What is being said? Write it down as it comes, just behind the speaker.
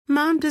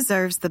Mom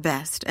deserves the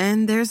best,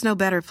 and there's no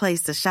better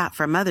place to shop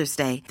for Mother's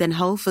Day than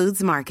Whole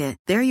Foods Market.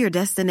 They're your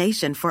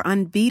destination for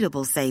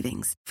unbeatable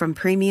savings, from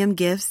premium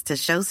gifts to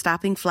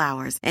show-stopping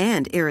flowers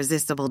and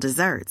irresistible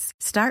desserts.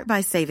 Start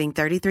by saving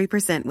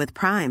 33% with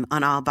Prime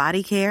on all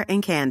body care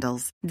and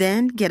candles.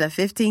 Then get a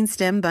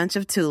 15-stem bunch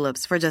of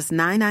tulips for just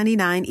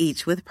 $9.99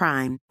 each with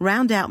Prime.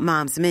 Round out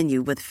Mom's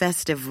menu with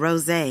festive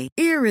rosé,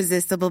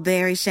 irresistible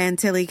berry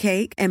chantilly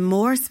cake, and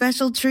more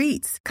special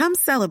treats. Come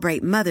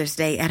celebrate Mother's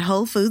Day at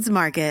Whole Foods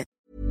Market.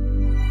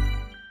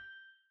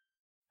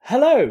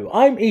 Hello,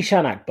 I'm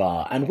Ishan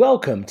Akbar, and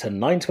welcome to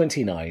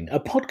 929, a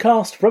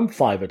podcast from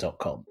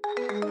Fiverr.com.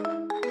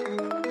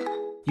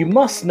 You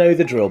must know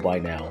the drill by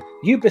now.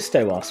 You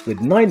bestow us with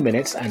 9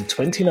 minutes and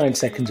 29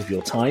 seconds of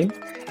your time,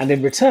 and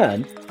in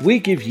return, we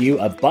give you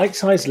a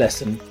bite-sized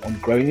lesson on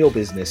growing your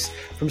business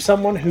from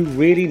someone who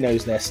really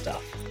knows their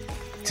stuff.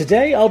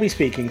 Today, I'll be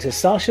speaking to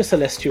Sasha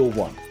Celestial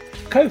One,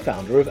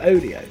 co-founder of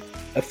Olio,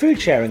 a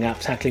food-sharing app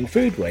tackling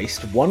food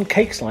waste one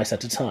cake slice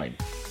at a time.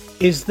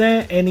 Is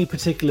there any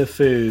particular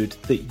food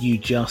that you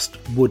just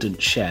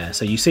wouldn't share?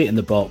 So you see it in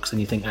the box and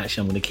you think,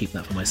 actually, I'm going to keep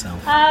that for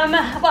myself.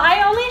 Well,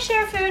 I only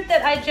share food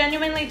that I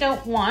genuinely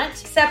don't want,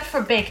 except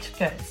for baked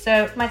goods.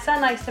 So my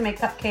son likes to make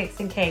cupcakes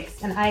and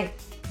cakes, and I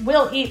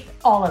will eat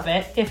all of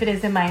it if it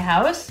is in my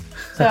house.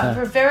 So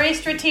we're very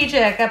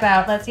strategic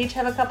about let's each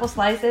have a couple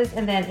slices,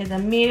 and then it's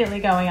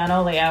immediately going on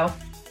Olio.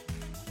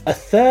 A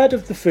third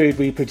of the food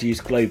we produce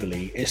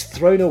globally is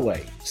thrown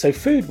away, so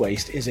food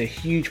waste is a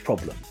huge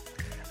problem.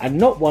 And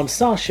not one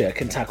Sasha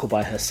can tackle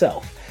by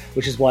herself,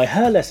 which is why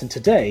her lesson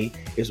today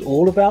is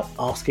all about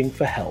asking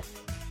for help.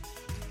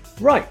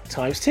 Right,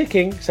 time's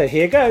ticking, so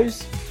here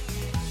goes.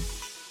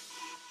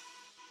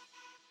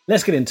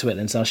 Let's get into it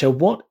then, Sasha.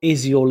 What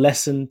is your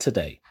lesson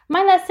today?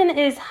 My lesson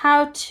is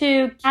how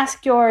to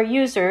ask your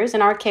users,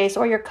 in our case,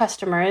 or your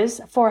customers,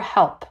 for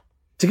help.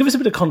 To give us a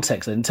bit of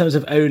context then, in terms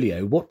of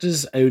Olio, what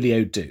does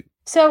Olio do?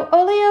 So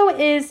Olio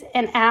is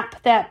an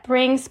app that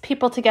brings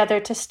people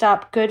together to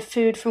stop good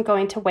food from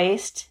going to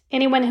waste.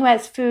 Anyone who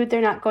has food they're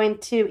not going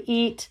to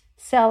eat,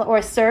 sell,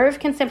 or serve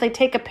can simply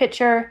take a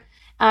picture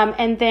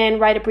and then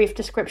write a brief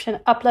description,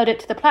 upload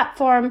it to the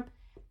platform.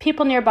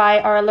 People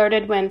nearby are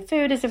alerted when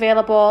food is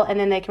available, and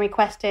then they can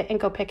request it and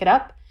go pick it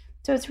up.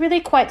 So it's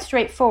really quite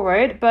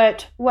straightforward,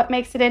 but what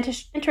makes it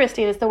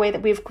interesting is the way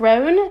that we've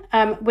grown,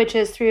 which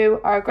is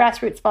through our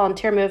grassroots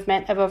volunteer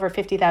movement of over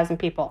 50,000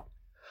 people.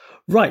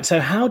 Right, so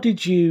how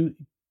did you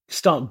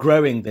start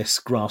growing this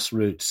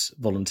grassroots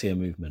volunteer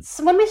movement?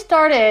 So when we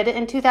started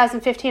in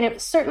 2015, it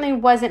certainly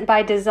wasn't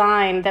by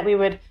design that we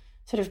would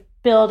sort of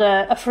build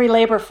a free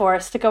labor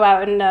force to go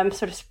out and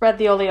sort of spread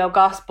the Olio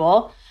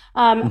gospel.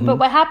 But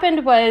what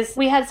happened was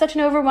we had such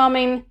an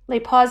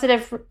overwhelmingly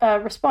positive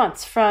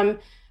response from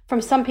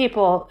some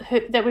people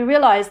that we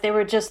realized they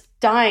were just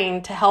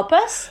dying to help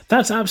us.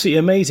 That's absolutely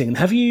amazing. And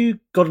have you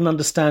got an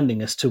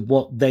understanding as to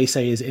what they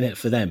say is in it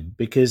for them?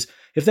 Because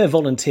if they're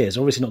volunteers,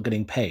 obviously not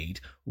getting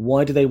paid,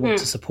 why do they want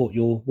to support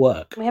your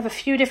work? We have a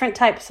few different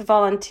types of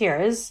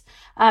volunteers,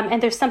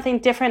 and there's something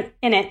different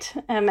in it,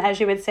 as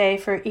you would say,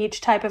 for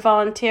each type of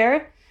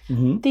volunteer.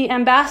 The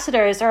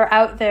ambassadors are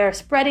out there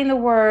spreading the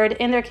word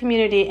in their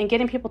community and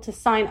getting people to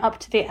sign up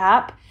to the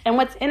app. And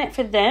what's in it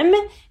for them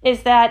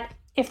is that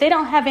if they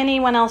don't have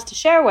anyone else to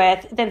share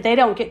with, then they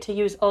don't get to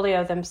use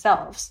Olio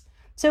themselves.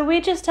 So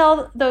we just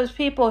tell those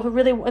people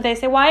they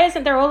say, why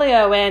isn't there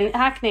Olio in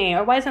Hackney?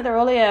 Or why isn't there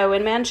Olio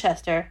in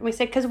Manchester? And we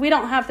say, because we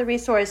don't have the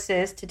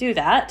resources to do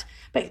that.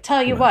 But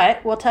tell you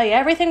what, we'll tell you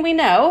everything we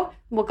know.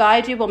 We'll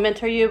guide you, we'll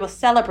mentor you, we'll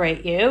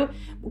celebrate you.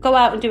 Go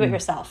out and do it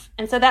yourself.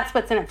 And so that's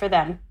what's in it for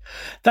them.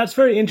 That's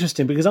very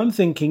interesting, because I'm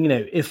thinking,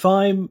 if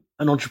I'm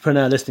an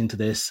entrepreneur listening to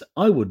this,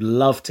 I would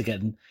love to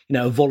get,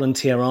 a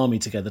volunteer army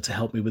together to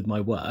help me with my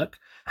work.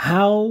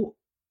 How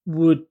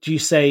would you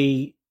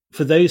say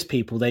for those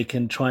people, they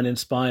can try and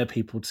inspire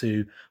people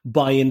to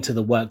buy into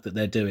the work that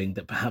they're doing,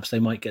 that perhaps they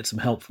might get some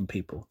help from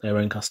people, their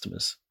own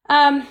customers?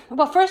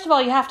 Well, first of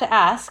all, you have to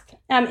ask.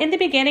 In the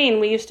beginning,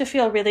 we used to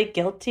feel really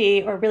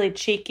guilty or really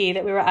cheeky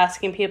that we were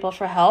asking people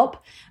for help.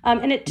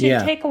 And it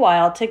did take a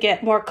while to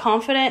get more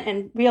confident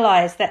and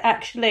realize that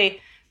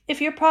actually,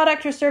 if your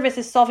product or service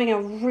is solving a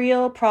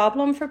real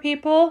problem for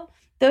people,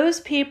 those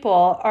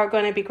people are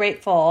going to be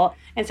grateful.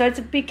 And so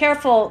be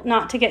careful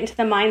not to get into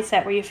the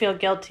mindset where you feel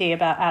guilty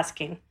about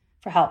asking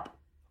for help.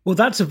 Well,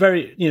 that's a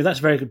very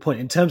good point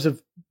in terms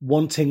of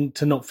wanting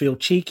to not feel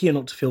cheeky and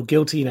not to feel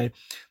guilty.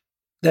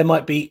 There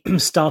might be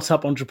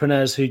startup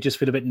entrepreneurs who just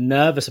feel a bit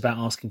nervous about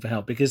asking for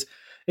help because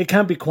it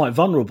can be quite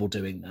vulnerable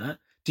doing that.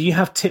 Do you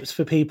have tips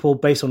for people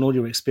based on all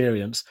your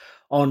experience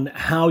on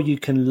how you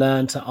can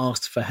learn to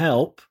ask for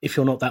help if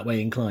you're not that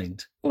way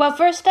inclined? Well,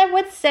 first, I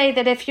would say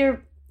that if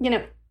you're,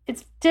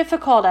 it's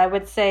difficult, I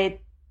would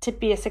say, to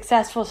be a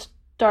successful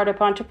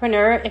startup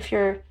entrepreneur if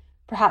you're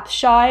perhaps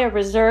shy or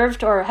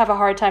reserved or have a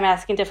hard time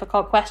asking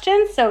difficult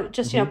questions. So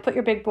just, put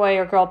your big boy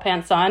or girl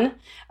pants on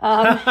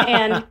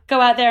and go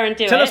out there and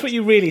do it. Tell us what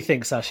you really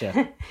think,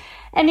 Sasha.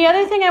 And the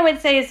other thing I would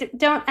say is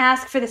don't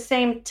ask for the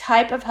same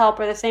type of help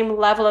or the same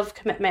level of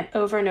commitment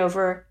over and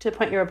over to the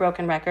point you're a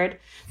broken record.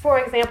 For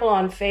example,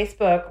 on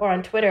Facebook or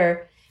on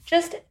Twitter,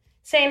 just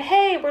saying,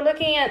 hey, we're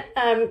looking at,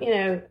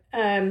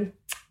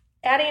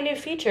 adding a new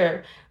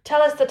feature.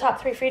 Tell us the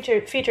top 3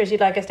 features you'd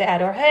like us to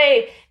add. Or,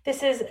 hey,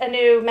 this is a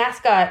new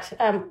mascot.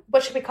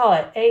 What should we call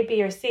it? A,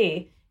 B, or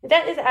C?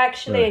 That is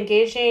actually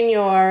engaging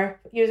your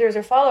users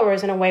or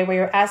followers in a way where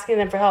you're asking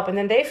them for help. And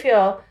then they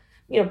feel,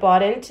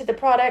 bought into the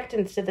product,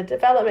 into the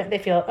development. They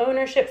feel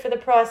ownership for the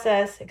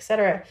process,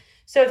 etc.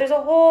 So there's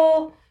a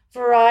whole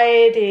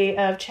variety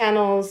of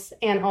channels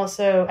and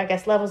also, I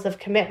guess, levels of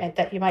commitment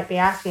that you might be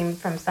asking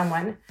from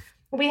someone.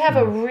 We have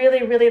a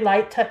really, really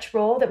light touch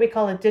role that we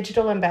call a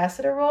digital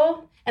ambassador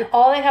role. And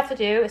all they have to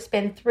do is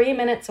spend 3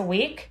 minutes a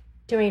week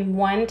doing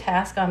one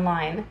task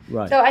online.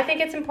 Right. So I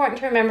think it's important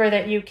to remember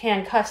that you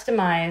can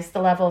customize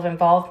the level of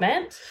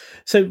involvement.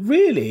 So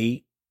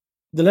really,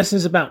 the lesson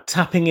is about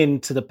tapping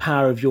into the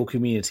power of your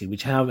community,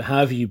 which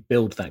however you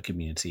build that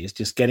community is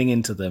just getting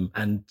into them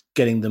and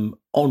getting them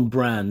on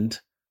brand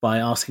by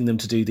asking them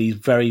to do these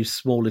very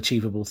small,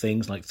 achievable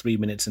things like 3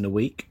 minutes in a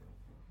week.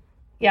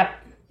 Yep.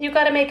 You've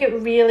got to make it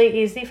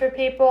really easy for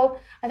people.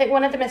 I think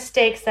one of the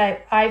mistakes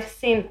that I've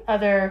seen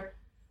other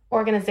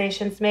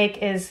organizations make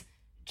is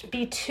to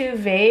be too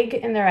vague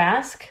in their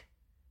ask.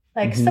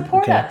 Like,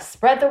 support us,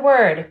 spread the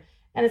word.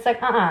 And it's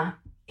like,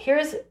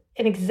 here's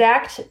an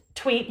exact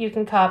tweet you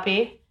can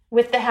copy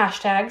with the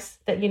hashtags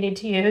that you need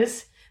to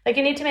use. Like,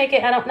 you need to make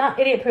it, not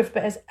idiot-proof,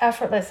 but as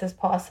effortless as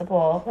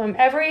possible.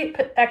 Every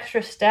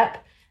extra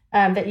step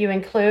that you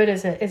include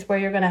is where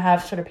you're going to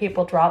have sort of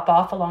people drop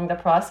off along the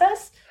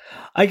process.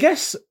 I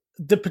guess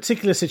the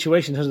particular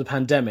situation in terms of the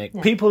pandemic,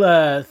 people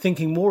are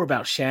thinking more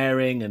about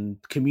sharing and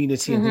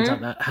community and things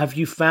like that. Have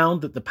you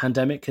found that the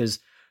pandemic has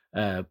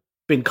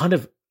been kind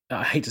of,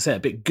 I hate to say it, a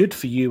bit good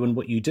for you and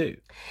what you do?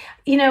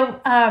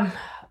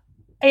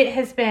 It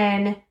has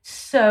been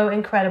so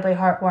incredibly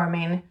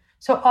heartwarming.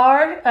 So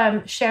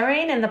our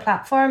sharing in the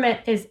platform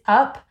is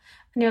up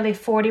nearly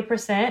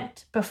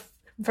 40%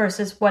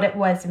 versus what it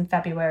was in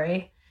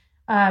February.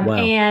 Wow.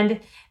 And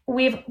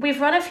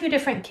we've run a few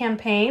different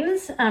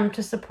campaigns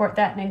to support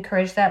that and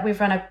encourage that. We've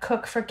run a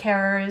Cook for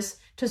Carers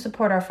to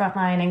support our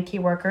frontline and key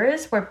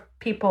workers, where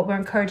we're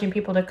encouraging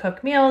people to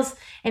cook meals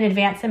in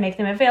advance and make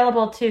them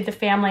available to the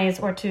families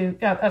or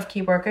of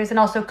key workers, and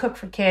also Cook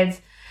for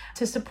Kids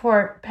to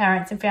support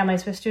parents and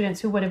families with students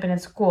who would have been in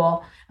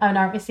school and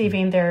aren't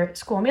receiving their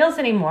school meals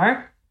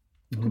anymore.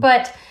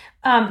 But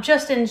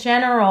just in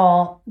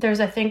general,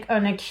 there's, I think,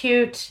 an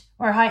acute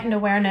or heightened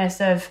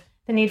awareness of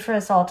the need for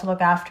us all to look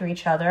after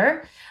each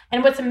other.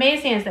 And what's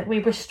amazing is that we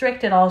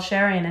restricted all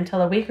sharing until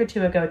a week or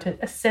two ago to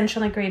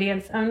essential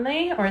ingredients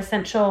only, or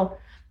essential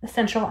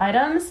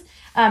items.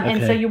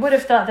 And so you would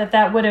have thought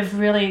that would have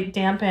really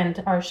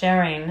dampened our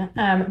sharing.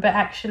 But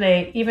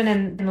actually, even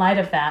in light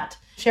of that,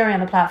 sharing on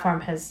the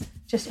platform has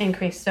just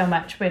increased so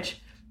much,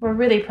 which we're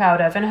really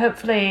proud of and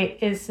hopefully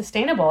is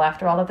sustainable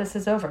after all of this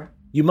is over.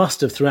 You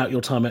must have, throughout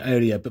your time at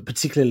Olio, but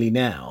particularly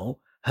now,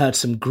 heard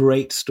some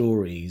great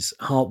stories,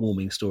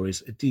 heartwarming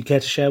stories. Do you care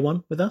to share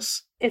one with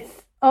us?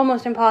 It's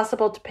almost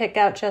impossible to pick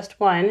out just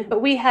one,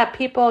 but we have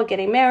people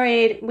getting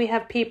married. We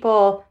have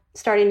people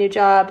starting new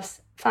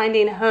jobs,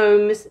 finding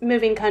homes,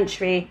 moving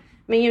country.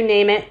 I mean, you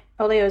name it,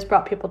 Olio has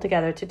brought people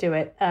together to do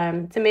it.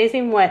 It's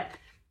amazing what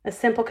a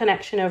simple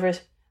connection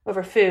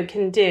over food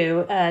can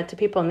do to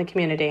people in the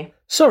community.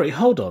 Sorry,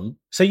 hold on.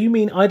 So you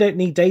mean I don't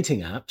need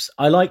dating apps?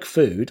 I like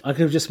food. I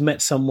could have just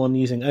met someone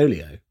using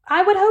Olio.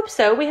 I would hope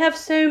so. We have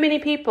so many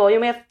people.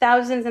 We have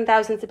thousands and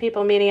thousands of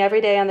people meeting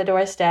every day on the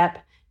doorstep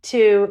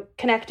to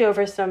connect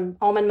over some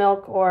almond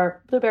milk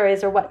or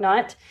blueberries or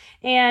whatnot.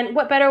 And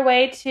what better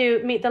way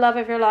to meet the love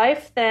of your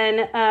life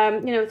than,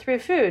 through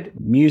food?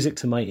 Music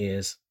to my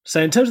ears.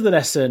 So in terms of the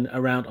lesson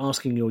around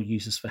asking your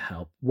users for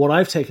help, what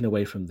I've taken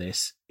away from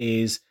this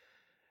is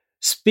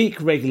speak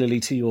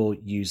regularly to your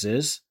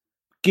users,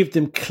 give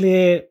them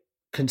clear,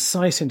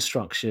 concise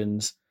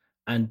instructions,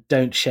 and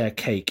don't share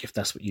cake if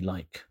that's what you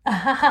like.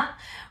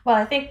 Well,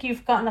 I think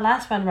you've gotten the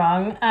last one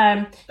wrong.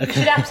 You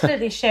should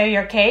absolutely share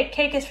your cake.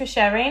 Cake is for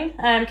sharing.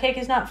 Cake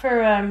is not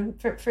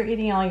for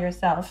eating all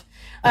yourself.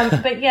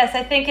 But yes,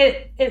 I think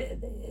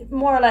it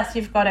more or less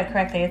you've got it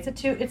correctly. It's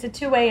a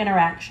two-way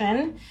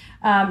interaction.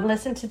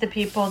 Listen to the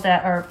people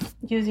that are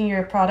using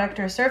your product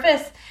or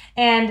service,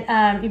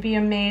 and you'd be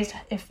amazed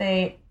if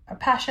they are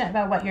passionate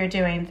about what you're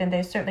doing, then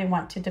they certainly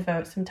want to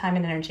devote some time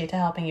and energy to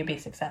helping you be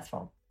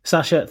successful.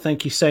 Sasha,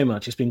 thank you so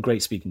much. It's been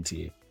great speaking to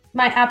you.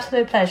 My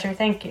absolute pleasure.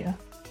 Thank you.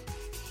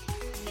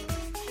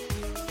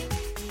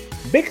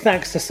 Big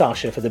thanks to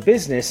Sasha for the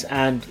business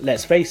and,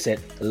 let's face it,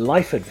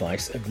 life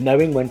advice of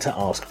knowing when to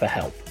ask for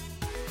help.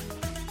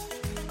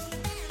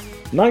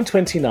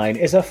 929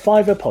 is a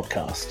Fiverr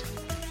podcast.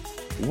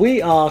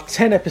 We are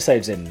 10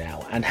 episodes in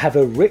now and have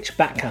a rich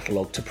back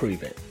catalogue to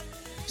prove it.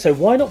 So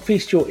why not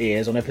feast your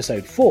ears on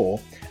episode 4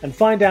 and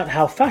find out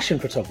how fashion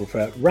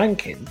photographer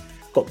Rankin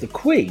got the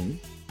Queen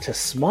to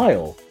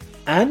smile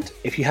And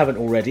if you haven't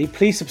already,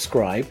 please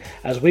subscribe,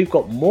 as we've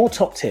got more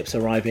top tips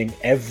arriving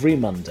every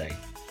Monday.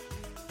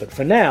 But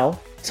for now,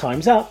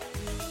 time's up.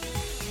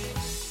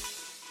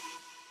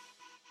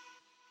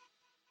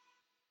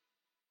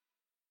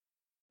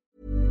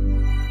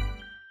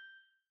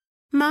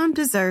 Mom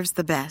deserves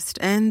the best,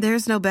 and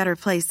there's no better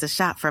place to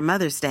shop for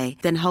Mother's Day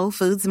than Whole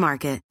Foods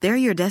Market. They're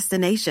your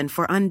destination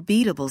for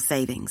unbeatable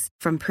savings,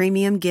 from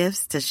premium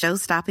gifts to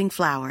show-stopping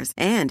flowers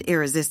and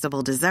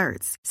irresistible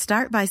desserts.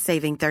 Start by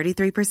saving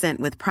 33%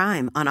 with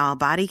Prime on all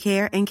body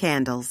care and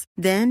candles.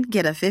 Then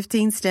get a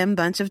 15-stem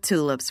bunch of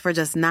tulips for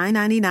just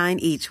 $9.99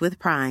 each with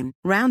Prime.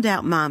 Round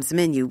out Mom's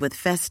menu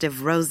with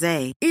festive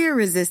rosé,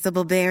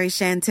 irresistible berry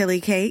chantilly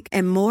cake,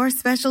 and more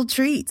special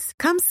treats.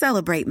 Come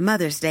celebrate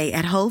Mother's Day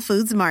at Whole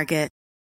Foods Market.